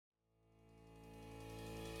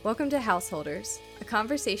Welcome to Householders, a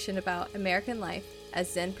conversation about American life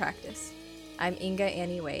as Zen practice. I'm Inga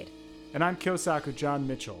Annie Wade. And I'm Kyosaku John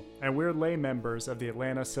Mitchell, and we're lay members of the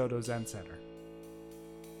Atlanta Soto Zen Center.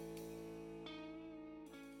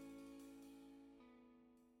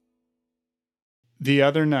 The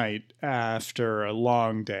other night, after a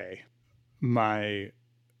long day, my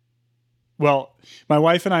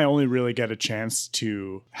wife and I only really get a chance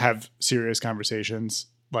to have serious conversations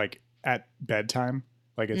like at bedtime.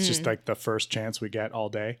 Like it's just like the first chance we get all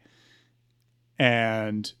day.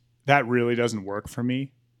 And that really doesn't work for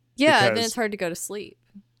me. Yeah, and then it's hard to go to sleep.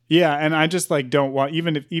 Yeah, and I just like don't want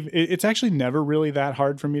even it's actually never really that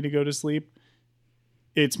hard for me to go to sleep.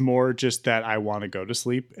 It's more just that I want to go to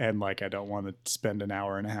sleep and like I don't want to spend an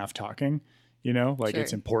hour and a half talking, you know? Like Sure.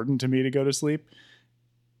 It's important to me to go to sleep.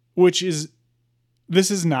 This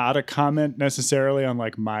is not a comment necessarily on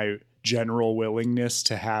like my general willingness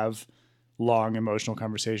to have long emotional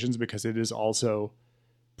conversations, because it is also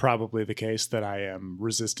probably the case that I am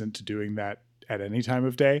resistant to doing that at any time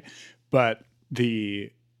of day. But the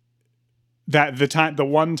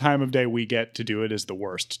one time of day we get to do it is the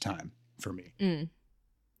worst time for me.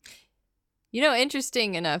 You know,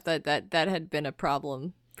 interesting enough that had been a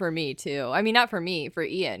problem for me too. I mean, not for me, for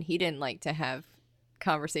Ian. He didn't like to have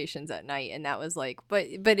conversations at night, and that was like, but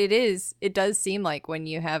it does seem like when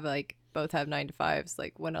you have like both have 9 to 5s,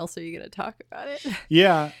 like when else are you going to talk about it?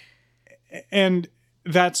 Yeah. And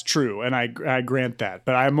that's true. And I grant that,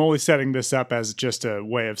 but I'm only setting this up as just a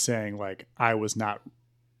way of saying like, I was not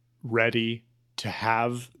ready to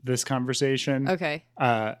have this conversation. Okay.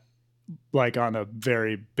 Like on a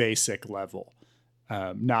very basic level,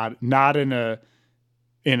 not in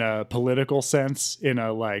a political sense, in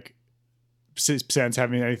a like sense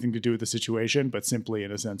having anything to do with the situation, but simply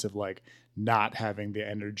in a sense of like not having the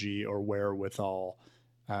energy or wherewithal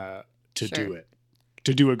to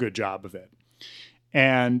do a good job of it.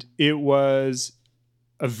 And it was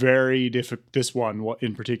a very difficult. This one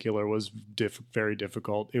in particular was very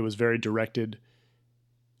difficult. It was very directed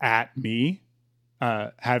at me.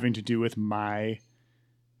 Having to do with my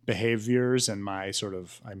behaviors and my sort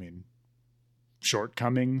of,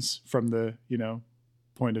 shortcomings from the,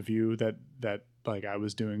 point of view that like I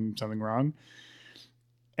was doing something wrong.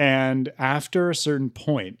 And after a certain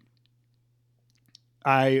point,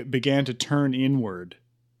 I began to turn inward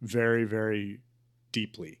very, very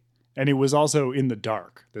deeply. And it was also in the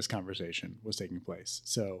dark. This conversation was taking place.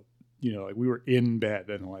 So, like we were in bed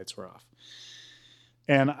and the lights were off.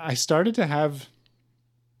 And I started to have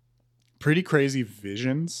pretty crazy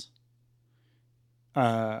visions.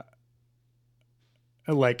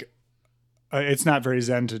 It's not very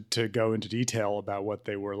Zen to go into detail about what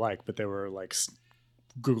they were like, but they were like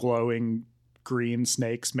glowing green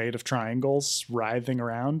snakes made of triangles writhing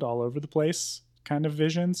around all over the place kind of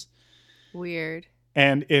visions. Weird.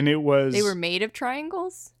 And it was... They were made of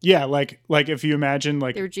triangles? Yeah, like if you imagine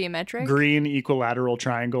like... They were geometric? Green equilateral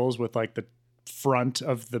triangles with like the front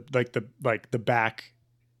of the back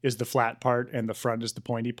is the flat part and the front is the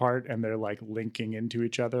pointy part, and they're like linking into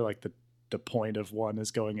each other. Like the point of one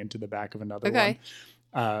is going into the back of another one.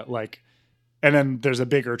 And then there's a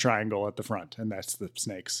bigger triangle at the front, and that's the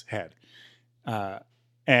snake's head.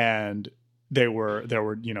 And there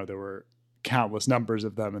were countless numbers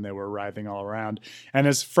of them, and they were writhing all around. And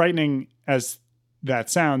as frightening as that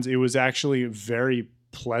sounds, it was actually very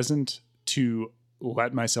pleasant to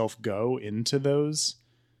let myself go into those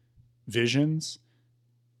visions.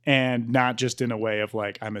 And not just in a way of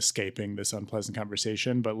like, I'm escaping this unpleasant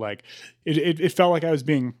conversation, but like it felt like I was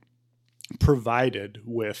being provided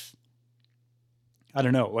with, I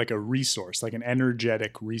don't know, like a resource, like an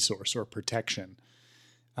energetic resource or protection.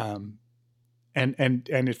 And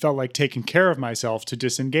it felt like taking care of myself to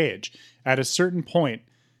disengage. At a certain point,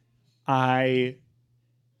 I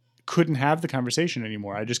couldn't have the conversation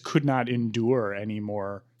anymore. I just could not endure any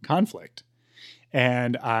more conflict.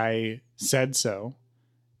 And I said so.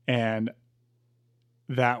 And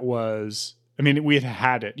that was, we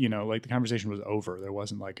had it, like the conversation was over. There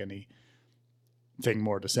wasn't like anything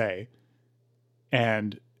more to say.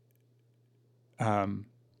 And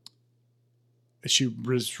she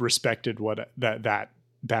respected that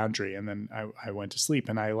boundary. And then I went to sleep,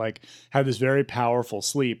 and I like had this very powerful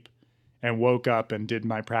sleep and woke up and did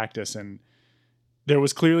my practice. And there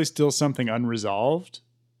was clearly still something unresolved.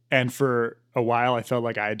 And for a while, I felt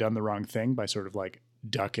like I had done the wrong thing by sort of like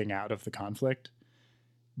ducking out of the conflict.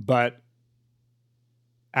 But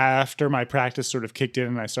after my practice sort of kicked in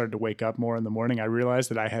and I started to wake up more in the morning, I realized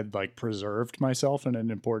that I had like preserved myself in an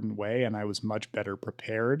important way, and I was much better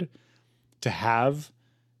prepared to have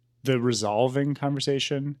the resolving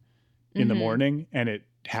conversation in the morning. And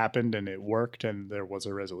happened and it worked and there was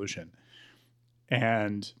a resolution.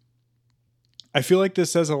 And I feel like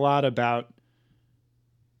this says a lot about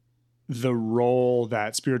the role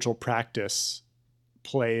that spiritual practice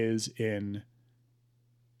plays in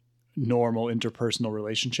normal interpersonal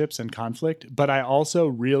relationships and conflict. But I also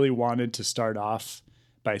really wanted to start off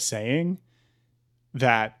by saying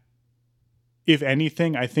that, if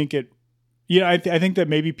anything, I think it, I think that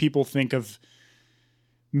maybe people think of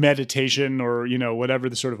meditation or, whatever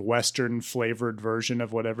the sort of Western flavored version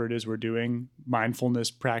of whatever it is we're doing, mindfulness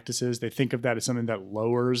practices, they think of that as something that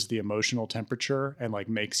lowers the emotional temperature and like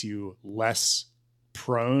makes you less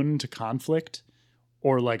prone to conflict,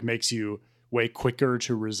 or like makes you way quicker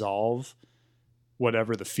to resolve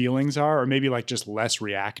whatever the feelings are, or maybe like just less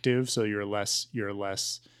reactive. So you're less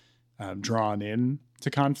drawn in to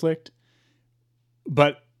conflict.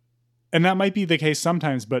 And that might be the case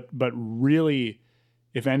sometimes, but really,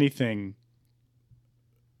 if anything,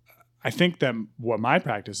 I think that what my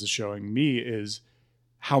practice is showing me is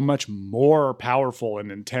how much more powerful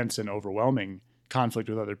and intense and overwhelming conflict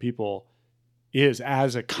with other people is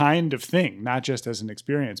as a kind of thing, not just as an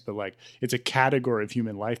experience, but like it's a category of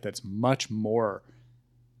human life that's much more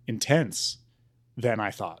intense than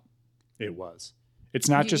I thought it was. It's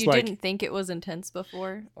not just you like... You didn't think it was intense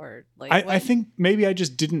before? Or like I think maybe I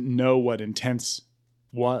just didn't know what intense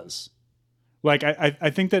was. Like I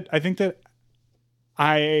think that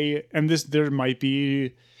there might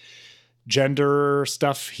be gender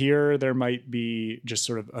stuff here. There might be just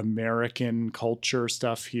sort of American culture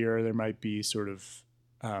stuff here. There might be sort of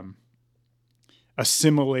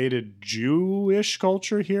assimilated Jewish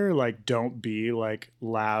culture here. Like, don't be like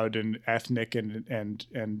loud and ethnic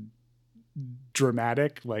and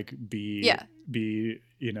dramatic. Like, be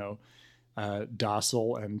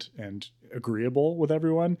docile and agreeable with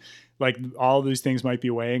everyone. Like, all these things might be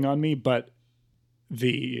weighing on me, but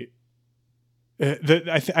I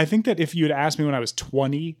think that if you had asked me when I was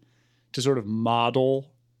 20 to sort of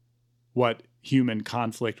model what human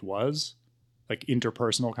conflict was, like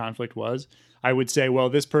interpersonal conflict was, I would say, well,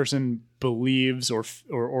 this person believes or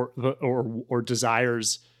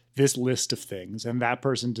desires this list of things, and that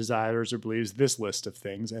person desires or believes this list of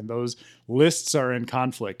things, and those lists are in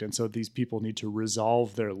conflict, and so these people need to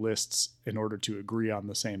resolve their lists in order to agree on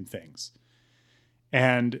the same things.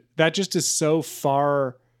 And that just is so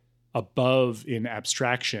far above in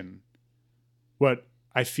abstraction what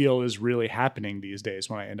I feel is really happening these days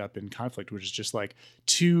when I end up in conflict, which is just like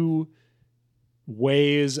two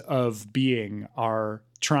ways of being are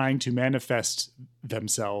trying to manifest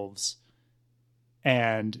themselves,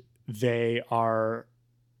 and they're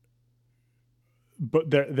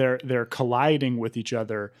colliding with each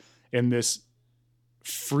other in this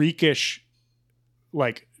freakish,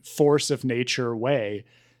 like, force of nature way,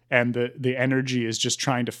 and the energy is just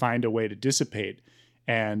trying to find a way to dissipate.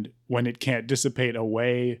 And when it can't dissipate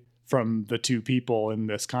away from the two people in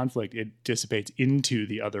this conflict, it dissipates into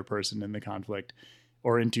the other person in the conflict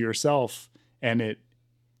or into yourself, and it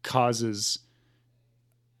causes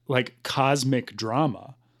like cosmic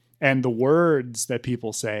drama. And the words that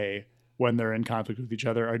people say when they're in conflict with each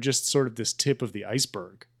other are just sort of this tip of the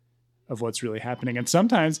iceberg of what's really happening, and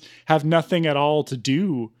sometimes have nothing at all to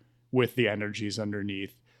do with the energies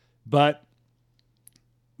underneath, but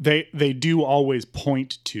they do always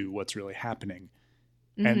point to what's really happening.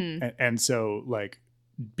 Mm-hmm. And so, like,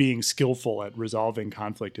 being skillful at resolving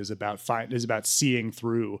conflict is about seeing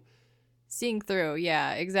through.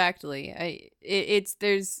 Yeah, exactly.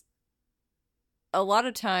 There's a lot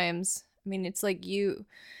of times, I mean, it's like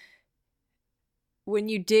when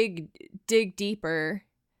you dig deeper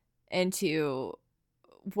into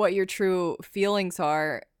what your true feelings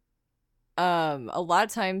are, a lot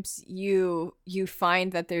of times you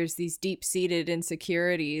find that there's these deep-seated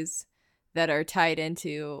insecurities that are tied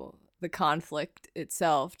into the conflict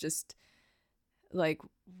itself. Just like,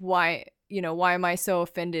 why am I so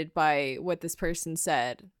offended by what this person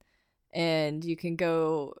said? And you can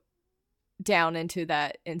go down into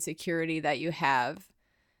that insecurity that you have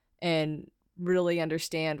and really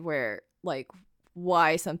understand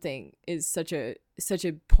why something is such a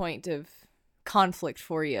point of conflict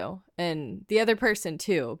for you, and the other person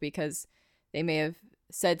too, because they may have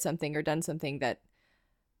said something or done something that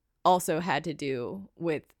also had to do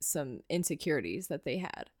with some insecurities that they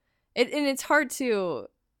had. And it's hard to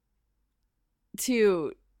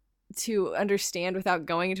understand without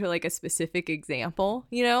going into like a specific example,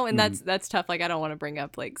 and that's tough. Like, I don't want to bring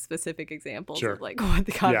up like specific examples sure. of like what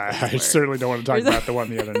the conflicts I certainly don't want to talk about the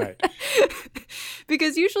one the other night.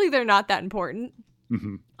 Because usually they're not that important.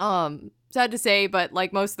 Mm-hmm. Sad to say, but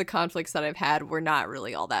like most of the conflicts that I've had were not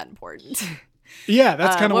really all that important. Yeah,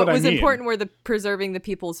 that's kind of what I mean. What was important were the preserving the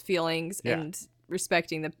people's feelings Yeah. and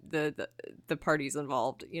respecting the parties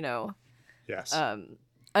involved, you know. Yes.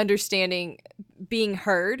 Understanding, being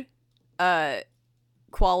heard,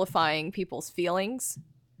 qualifying people's feelings,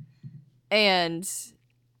 and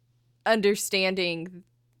understanding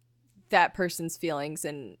that person's feelings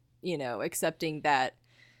and, you know, accepting that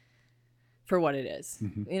for what it is,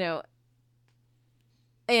 you know.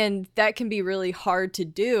 And that can be really hard to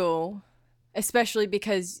do, especially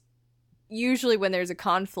because usually when there's a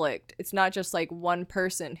conflict, it's not just like one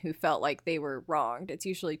person who felt like they were wronged. It's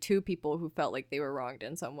usually two people who felt like they were wronged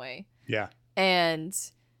in some way. Yeah. And,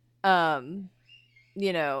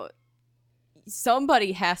 you know,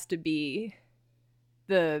 somebody has to be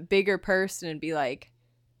the bigger person and be like,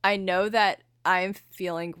 I know that I'm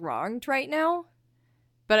feeling wronged right now,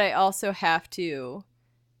 but I also have to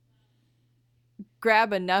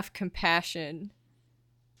grab enough compassion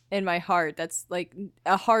in my heart. That's like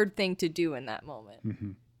a hard thing to do in that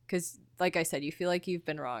moment. Because, like I said, you feel like you've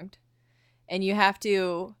been wronged. And you have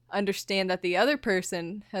to understand that the other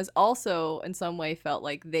person has also in some way felt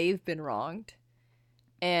like they've been wronged.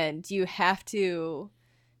 And you have to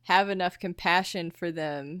have enough compassion for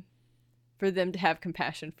them to have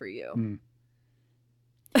compassion for you.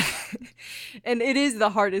 And it is the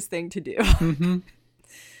hardest thing to do.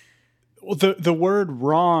 Well, the word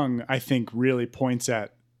wrong, I think, really points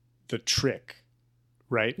at the trick,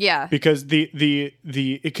 right? Yeah. Because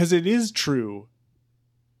because it is true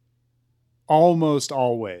almost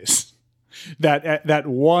always that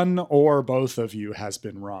one or both of you has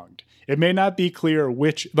been wronged. It may not be clear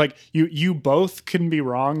which, like you both can be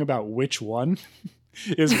wrong about which one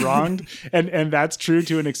is wronged. and that's true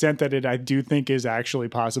to an extent that I do think is actually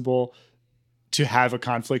possible to have a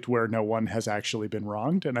conflict where no one has actually been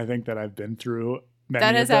wronged. And I think that I've been through many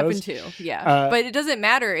that has of those. happened too. Yeah. But it doesn't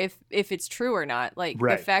matter if it's true or not. Like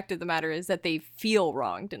Right. the fact of the matter is that they feel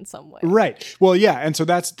wronged in some way. Right. Well, yeah. And so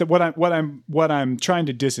that's what I'm trying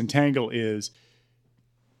to disentangle is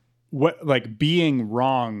what, like, being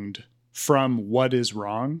wronged from what is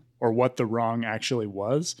wrong or what the wrong actually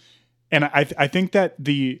was. And I think that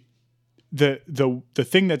the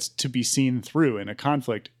thing that's to be seen through in a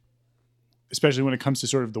conflict, especially when it comes to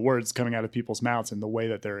sort of the words coming out of people's mouths and the way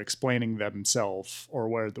that they're explaining themselves or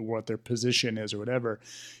what their position is or whatever,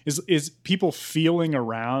 is people feeling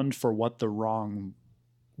around for what the wrong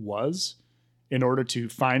was in order to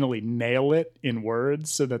finally nail it in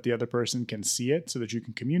words so that the other person can see it, so that you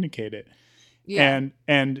can communicate it. Yeah.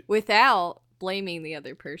 And without blaming the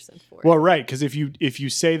other person for well, it. right, because if you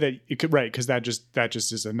say that it could, right, because that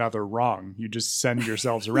just is another wrong. You just send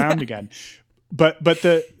yourselves around again. But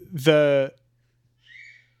the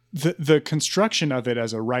construction of it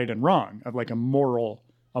as a right and wrong, of like a moral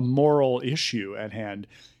issue at hand,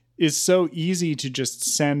 is so easy to just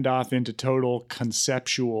send off into total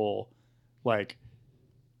conceptual, like,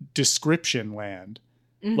 description land.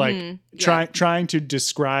 Like trying to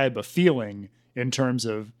describe a feeling in terms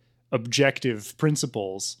of objective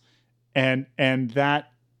principles, and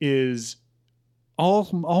that is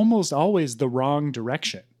almost always the wrong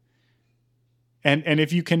direction. And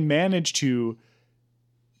if you can manage to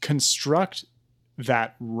construct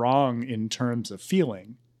that wrong in terms of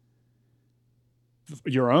feeling,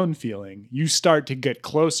 your own feeling, you start to get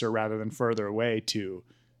closer rather than further away to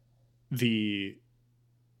the,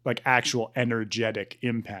 like, actual energetic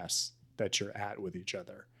impasse that you're at with each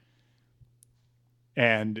other.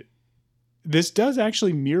 And this does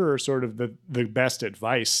actually mirror sort of the best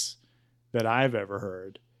advice that I've ever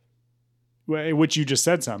heard, which you just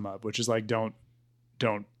said some of, which is like, don't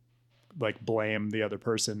like blame the other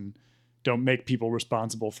person. Don't make people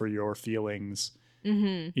responsible for your feelings.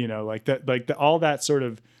 You know, like that, all that sort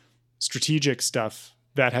of strategic stuff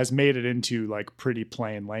that has made it into like pretty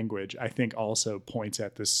plain language, I think also points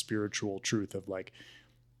at this spiritual truth of, like,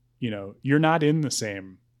 you know, you're not in the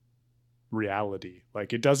same reality.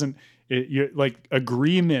 Like, you're like,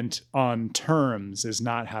 agreement on terms is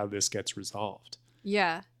not how this gets resolved.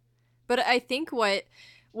 Yeah. But I think what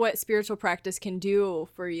spiritual practice can do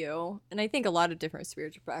for you, and I think a lot of different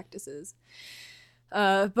spiritual practices,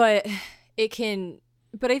 but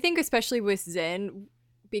I think especially with Zen,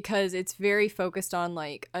 because it's very focused on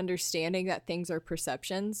like understanding that things are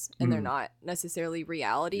perceptions and they're not necessarily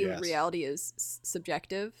reality. Yes. Reality is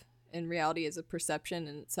subjective, and reality is a perception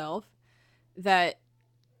in itself, that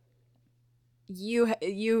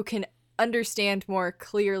you can understand more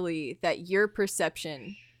clearly that your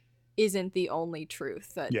perception isn't the only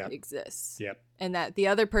truth that exists. Yep. And that the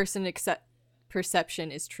other person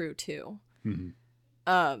perception is true too.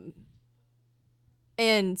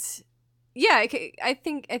 And yeah, I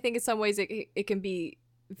think in some ways it can be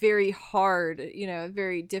very hard,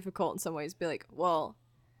 very difficult in some ways. Be like, well,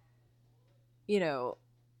 you know,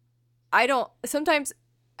 I don't. Sometimes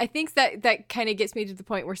I think that kind of gets me to the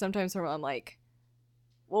point where sometimes I'm like,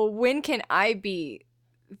 well, when can I be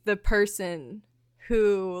the person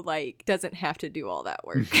who like doesn't have to do all that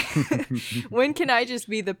work? When can I just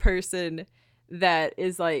be the person that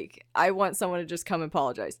is like, I want someone to just come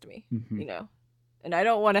apologize to me, and I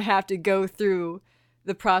don't want to have to go through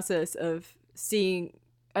the process of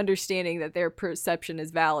understanding that their perception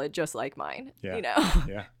is valid just like mine. Yeah.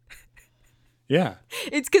 Yeah. Yeah.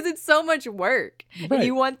 It's because it's so much work. Right. And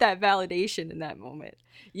you want that validation in that moment.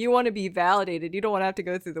 You want to be validated. You don't want to have to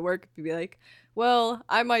go through the work to be like, well,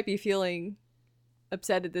 I might be feeling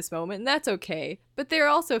upset at this moment, and that's okay. But they're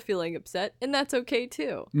also feeling upset, and that's okay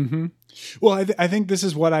too. Mm-hmm. Well, I think this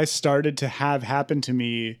is what I started to have happen to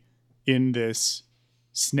me in this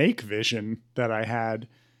snake vision that I had.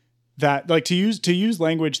 That, like, to use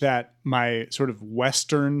language that my sort of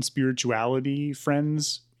Western spirituality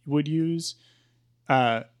friends would use.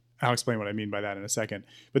 I'll explain what I mean by that in a second.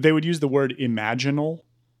 But they would use the word imaginal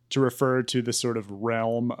to refer to the sort of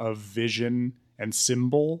realm of vision and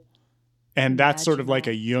symbol. And that's sort of like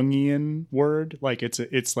a Jungian word. Like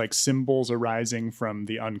it's like symbols arising from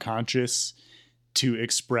the unconscious to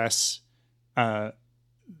express the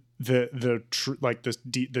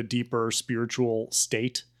deeper spiritual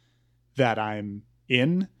state that I'm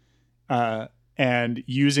in, and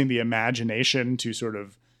using the imagination to sort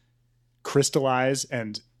of crystallize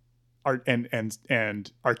and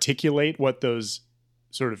articulate what those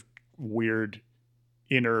sort of weird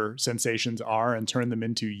inner sensations are and turn them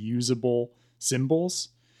into usable symbols.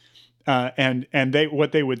 And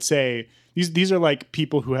what they would say, these are like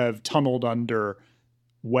people who have tunneled under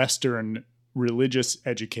Western religious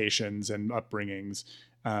educations and upbringings,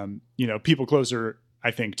 people closer, I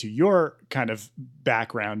think, to your kind of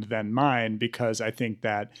background than mine, because I think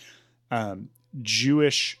that the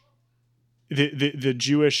Jewish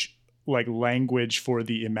like language for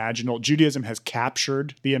the imaginal, Judaism has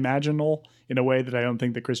captured the imaginal in a way that I don't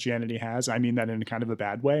think that Christianity has. I mean that in kind of a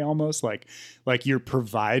bad way, almost like you're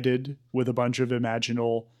provided with a bunch of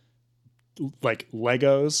imaginal like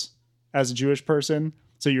Legos as a Jewish person.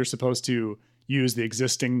 So you're supposed to use the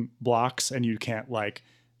existing blocks, and you can't like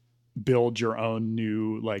build your own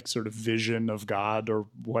new like sort of vision of God or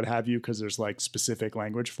what have you, because there's like specific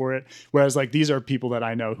language for it. Whereas like these are people that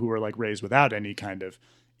I know who are like raised without any kind of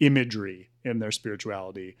imagery in their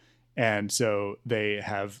spirituality, and so they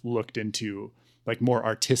have looked into like more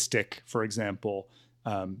artistic, for example,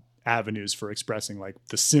 avenues for expressing like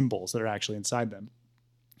the symbols that are actually inside them.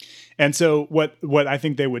 And so what I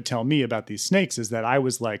think they would tell me about these snakes is that I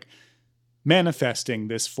was like manifesting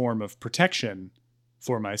this form of protection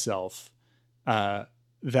for myself,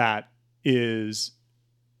 that is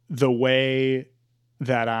the way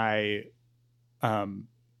that I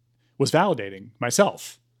was validating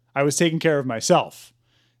myself. I was taking care of myself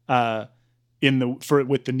with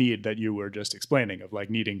the need that you were just explaining of like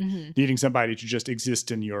needing somebody to just exist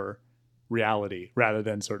in your reality rather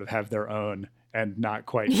than sort of have their own and not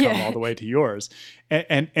quite come all the way to yours.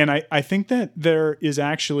 And I think that there is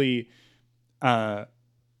actually a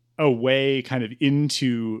way kind of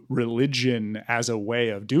into religion as a way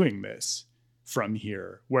of doing this from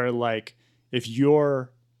here, where like if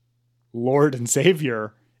your Lord and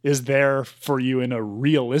Savior is there for you in a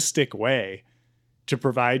realistic way to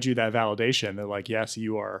provide you that validation that like, yes,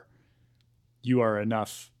 you are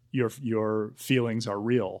enough, your feelings are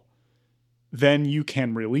real, then you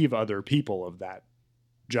can relieve other people of that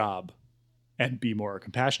job and be more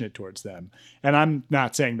compassionate towards them. And I'm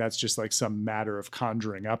not saying that's just like some matter of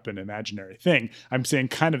conjuring up an imaginary thing. I'm saying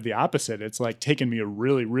kind of the opposite. It's like taken me a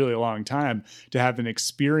really, really long time to have an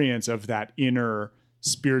experience of that inner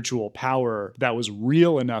spiritual power that was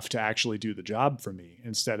real enough to actually do the job for me,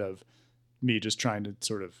 instead of me just trying to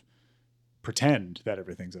sort of pretend that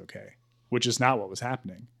everything's okay, which is not what was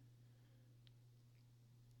happening.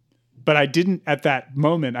 But I didn't, at that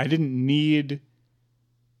moment, I didn't need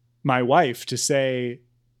my wife to say,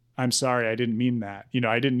 I'm sorry, I didn't mean that.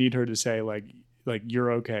 I didn't need her to say like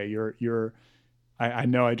you're okay. I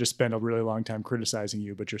know I just spent a really long time criticizing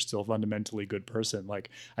you, but you're still a fundamentally good person. Like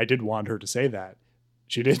I did want her to say that.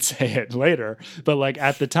 She did say it later, but like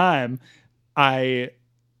at the time I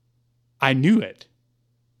knew it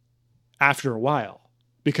after a while,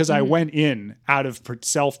 because I went in out of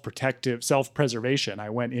self-preservation.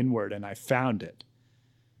 I went inward and I found it.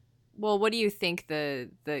 Well, what do you think the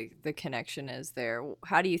connection is there?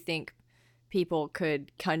 How do you think people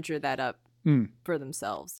could conjure that up for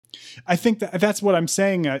themselves. I think that's what I'm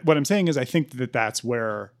saying. What I'm saying is I think that that's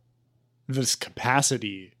where this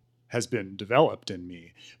capacity has been developed in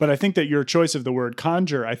me. But I think that your choice of the word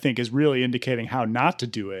conjure, I think, is really indicating how not to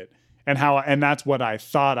do it, and that's what I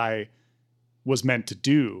thought I was meant to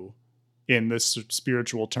do in the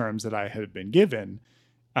spiritual terms that I had been given,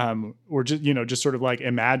 or just sort of like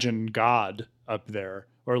imagine God up there,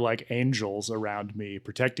 or like angels around me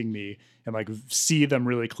protecting me, and like see them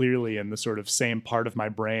really clearly in the sort of same part of my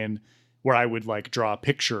brain where I would like draw a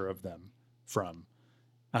picture of them from.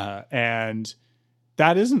 And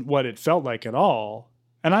that isn't what it felt like at all.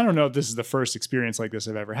 And I don't know if this is the first experience like this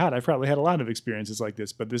I've ever had. I've probably had a lot of experiences like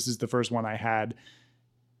this, but this is the first one I had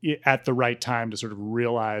at the right time to sort of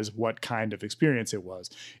realize what kind of experience it was.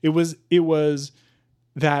 It was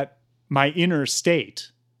that my inner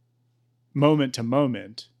state, moment to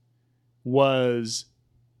moment, was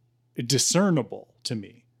discernible to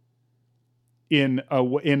me in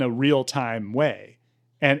a real time way,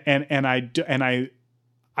 and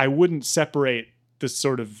I wouldn't separate the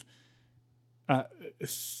sort of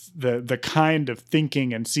the kind of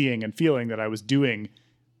thinking and seeing and feeling that I was doing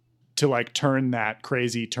to like turn that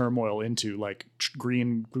crazy turmoil into like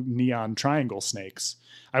green neon triangle snakes.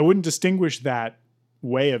 I wouldn't distinguish that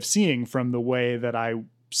way of seeing from the way that I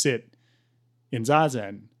sit in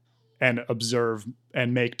Zazen and observe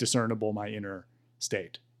and make discernible my inner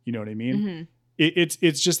state. You know what I mean? Mm-hmm.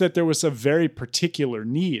 It's just that there was a very particular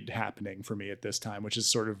need happening for me at this time, which is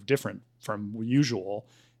sort of different from usual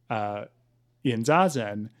in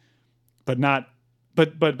Zazen,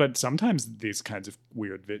 but sometimes these kinds of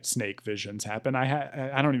weird snake visions happen.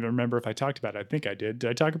 I don't even remember if I talked about it. I think I did. Did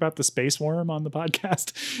I talk about the space worm on the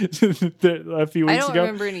podcast a few weeks ago? I don't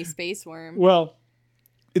remember any space worm. Well,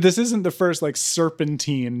 this isn't the first like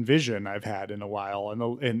serpentine vision I've had in a while,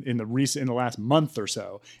 in the last month or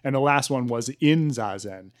so, and the last one was in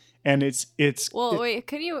Zazen, and wait,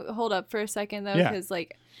 can you hold up for a second though? Yeah. Because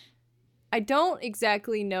like, I don't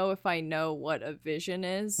exactly know if I know what a vision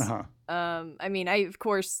is. Uh-huh. I mean, I of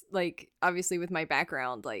course, like, obviously with my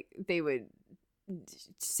background, like they would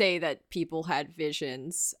say that people had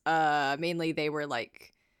visions. Mainly they were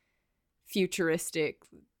like futuristic,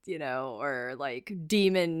 or like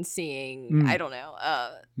demon seeing. I don't know.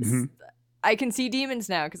 Mm-hmm. I can see demons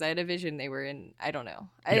now because I had a vision. They were in. I don't know.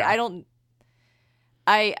 Yeah. I don't.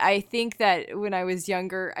 I think that when I was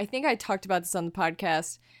younger, I think I talked about this on the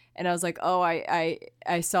podcast, and I was like, oh, I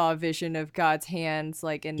saw a vision of God's hands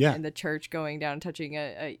like in the church going down and touching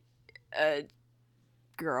a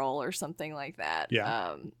girl or something like that.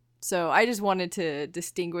 Yeah. So I just wanted to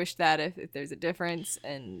distinguish that if there's a difference,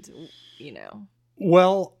 and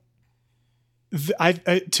Well,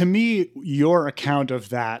 to me, your account of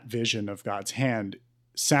that vision of God's hand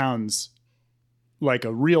sounds like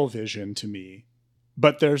a real vision to me.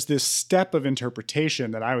 But there's this step of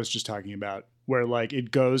interpretation that I was just talking about where like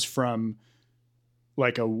it goes from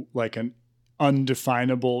like an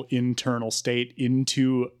undefinable internal state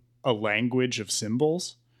into a language of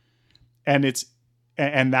symbols. And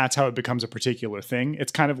that's how it becomes a particular thing.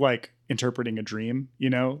 It's kind of like interpreting a dream,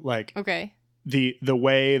 like okay. The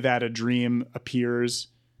way that a dream appears,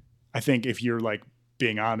 I think if you're like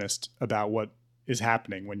being honest about what is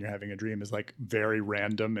happening when you're having a dream, is like very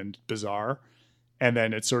random and bizarre. And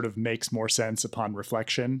then it sort of makes more sense upon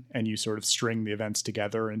reflection, and you sort of string the events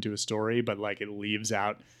together into a story, but like it leaves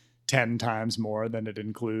out 10 times more than it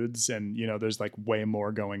includes. And, there's like way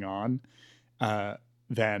more going on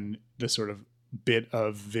than the sort of bit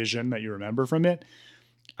of vision that you remember from it.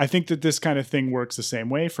 I think that this kind of thing works the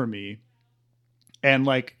same way for me. And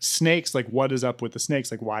like snakes, like what is up with the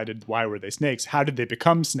snakes? Like why were they snakes? How did they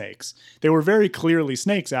become snakes? They were very clearly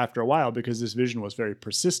snakes after a while because this vision was very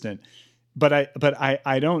persistent. But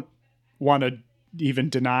I don't want to even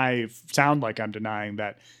sound like I'm denying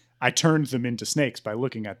that I turned them into snakes by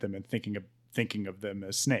looking at them and thinking of them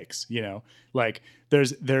as snakes. Like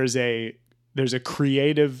there's a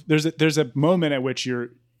moment at which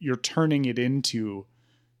you're turning it into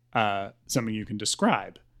something you can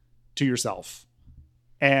describe to yourself.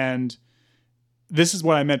 And this is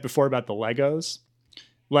what I meant before about the Legos.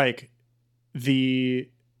 Like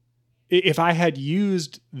if I had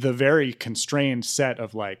used the very constrained set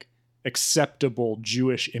of like acceptable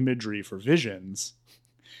Jewish imagery for visions,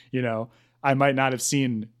 I might not have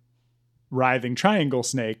seen writhing triangle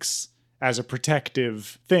snakes as a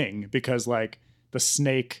protective thing, because like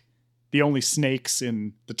the only snakes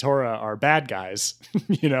in the Torah are bad guys,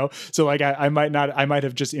 So like I might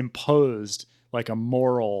have just imposed like a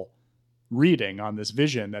moral reading on this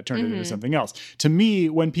vision that turned it into something else. To me,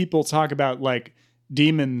 when people talk about like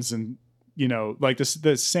demons and like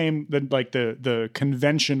the same, like the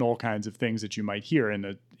conventional kinds of things that you might hear in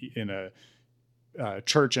a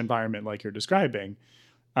church environment like you're describing.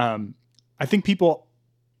 I think people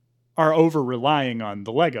are over relying on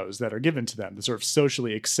the Legos that are given to them, the sort of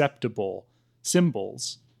socially acceptable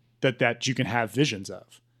symbols that you can have visions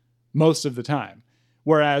of most of the time.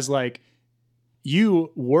 Whereas like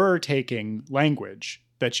you were taking language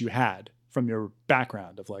that you had from your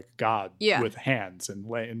background of like God with hands and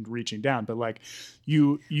reaching down. But like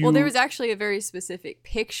well, there was actually a very specific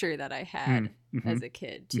picture that I had as a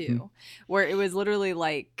kid too, where it was literally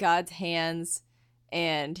like God's hands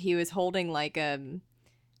and he was holding like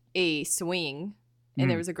a swing and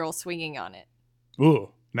there was a girl swinging on it. Ooh,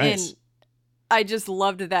 nice. And I just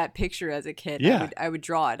loved that picture as a kid. Yeah. I would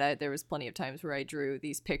draw it. There was plenty of times where I drew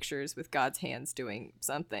these pictures with God's hands doing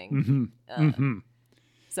something.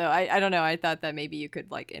 So I don't know. I thought that maybe you could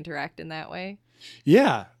like interact in that way.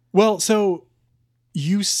 Yeah. Well, so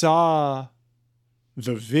you saw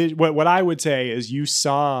what I would say is you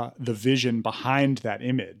saw the vision behind that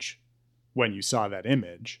image when you saw that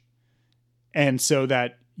image. And so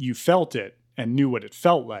that you felt it and knew what it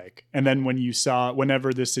felt like. And then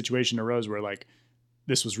whenever this situation arose where like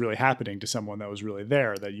this was really happening to someone that was really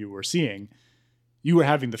there that you were seeing, you were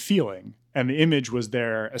having the feeling and the image was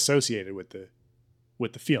there associated with the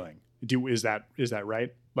feeling. Is that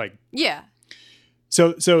right? Like, yeah.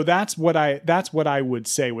 So that's what I would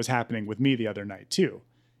say was happening with me the other night too,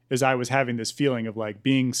 is I was having this feeling of like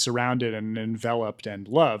being surrounded and enveloped and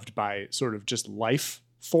loved by sort of just life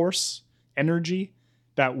force energy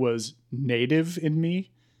that was native in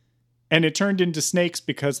me. And it turned into snakes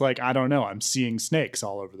because like, I don't know, I'm seeing snakes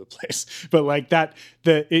all over the place. But like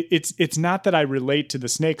it's not that I relate to the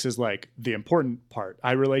snakes as like the important part.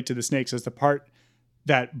 I relate to the snakes as the part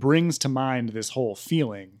that brings to mind this whole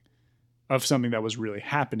feeling of something that was really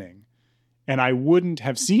happening. And I wouldn't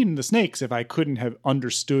have seen the snakes if I couldn't have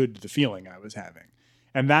understood the feeling I was having.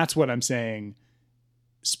 And that's what I'm saying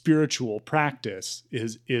spiritual practice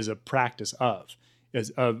is a practice of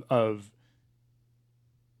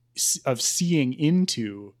seeing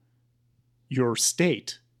into your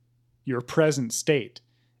state, your present state,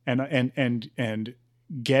 and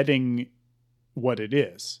getting what it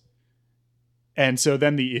is. And so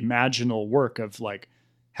then the imaginal work of like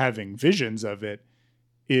having visions of it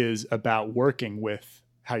is about working with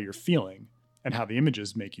how you're feeling and how the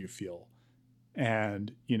images make you feel.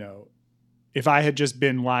 And, if I had just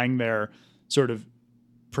been lying there sort of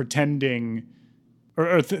pretending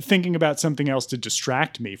or thinking about something else to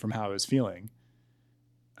distract me from how I was feeling,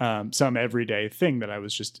 some everyday thing that I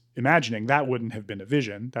was just imagining, that wouldn't have been a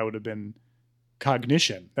vision. That would have been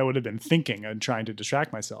cognition. That would have been thinking and trying to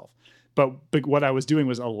distract myself. But what I was doing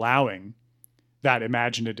was allowing that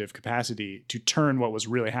imaginative capacity to turn what was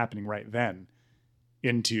really happening right then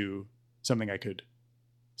into something I could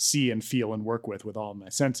see and feel and work with all of my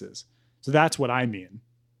senses. So that's what I mean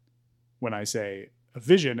when I say a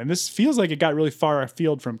vision. And this feels like it got really far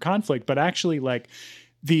afield from conflict, but actually like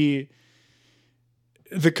the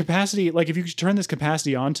capacity, like if you turn this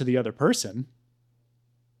capacity on to the other person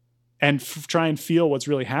and try and feel what's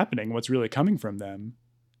really happening, what's really coming from them,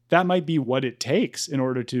 that might be what it takes in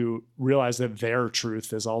order to realize that their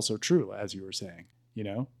truth is also true, as you were saying,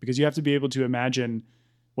 because you have to be able to imagine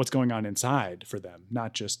what's going on inside for them,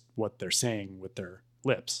 not just what they're saying with their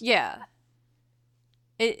lips. Yeah.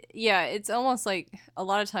 It's almost like a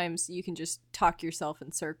lot of times you can just talk yourself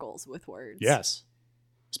in circles with words. Yes.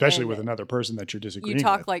 Especially with another person that you're disagreeing with. You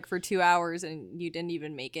talk like for 2 hours and you didn't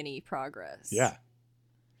even make any progress. Yeah.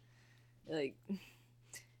 Like,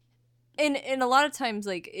 and a lot of times,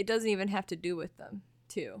 like, it doesn't even have to do with them,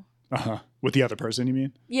 too. Uh-huh. With the other person, you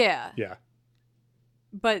mean? Yeah. Yeah.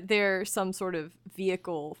 But they're some sort of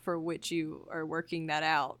vehicle for which you are working that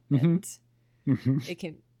out. Mm-hmm. And it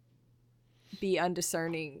can be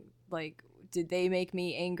undiscerning. Like, did they make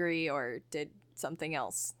me angry or did something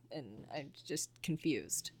else? And I'm just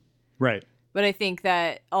confused. Right. But I think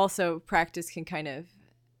that also practice can kind of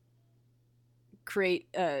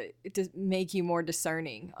create, to make you more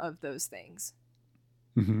discerning of those things.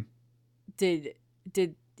 Mm-hmm. Did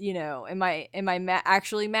am I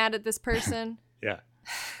actually mad at this person? Yeah.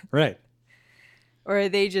 Right. Or are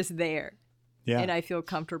they just there? Yeah. And I feel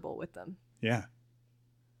comfortable with them. Yeah.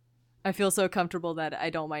 I feel so comfortable that I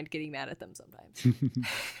don't mind getting mad at them sometimes.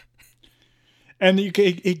 And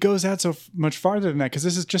it goes out so much farther than that because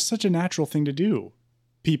this is just such a natural thing to do.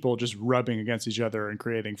 People just rubbing against each other and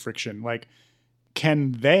creating friction. Like,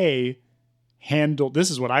 can they handle, this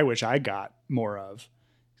is what I wish I got more of.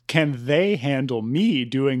 Can they handle me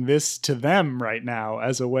doing this to them right now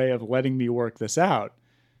as a way of letting me work this out?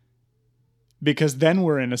 because then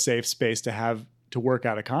we're in a safe space to work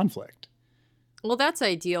out a conflict. Well, that's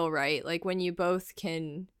ideal, right? Like when you both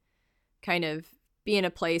can kind of be in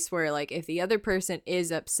a place where, like, if the other person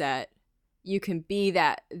is upset, you can be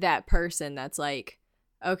that person that's like,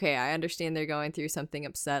 okay, I understand they're going through something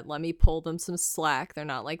upset. Let me pull them some slack. They're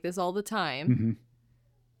not like this all the time. Mm-hmm.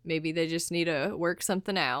 Maybe they just need to work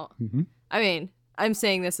something out. Mm-hmm. I mean, I'm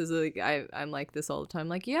saying this as like I'm like this all the time.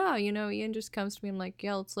 Like, yeah, Ian just comes to me. I'm like,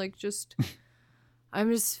 yeah, it's like just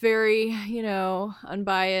I'm just very,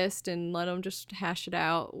 unbiased and let him just hash it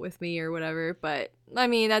out with me or whatever. But I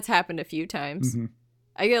mean, that's happened a few times. Mm-hmm.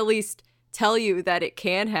 I can at least tell you that it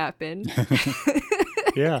can happen.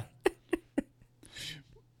 Yeah.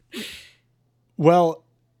 Well,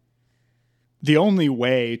 the only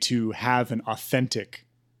way to have an authentic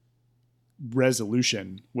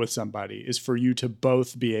resolution with somebody is for you to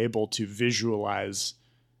both be able to visualize,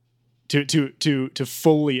 to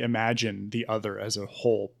fully imagine the other as a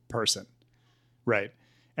whole person, right?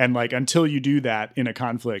 And like until you do that in a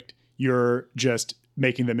conflict, you're just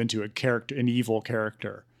making them into a character, an evil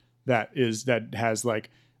character that has like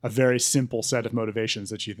a very simple set of motivations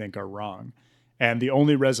that you think are wrong. And the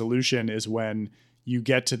only resolution is when you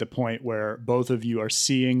get to the point where both of you are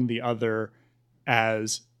seeing the other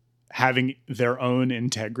as having their own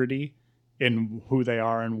integrity in who they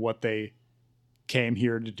are and what they came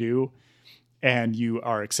here to do, and you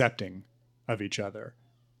are accepting of each other.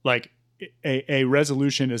 Like a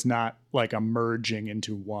resolution is not like a merging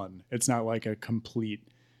into one. It's not like a complete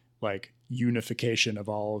like unification of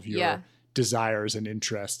all of your desires and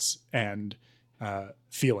interests and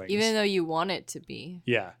feelings. Even though you want it to be.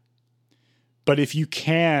 Yeah. But if you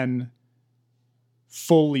can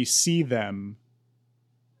fully see them,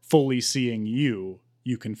 fully seeing you,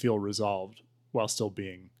 you can feel resolved while still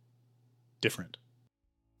being different.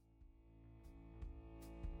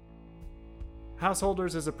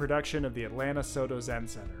 Householders is a production of the Atlanta Soto Zen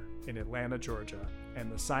Center in Atlanta, Georgia,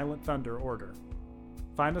 and the Silent Thunder Order.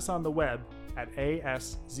 Find us on the web at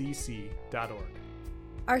ASZC.org.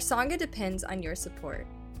 Our Sangha depends on your support.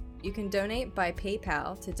 You can donate by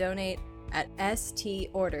PayPal to donate at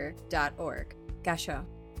storder.org. Gasho.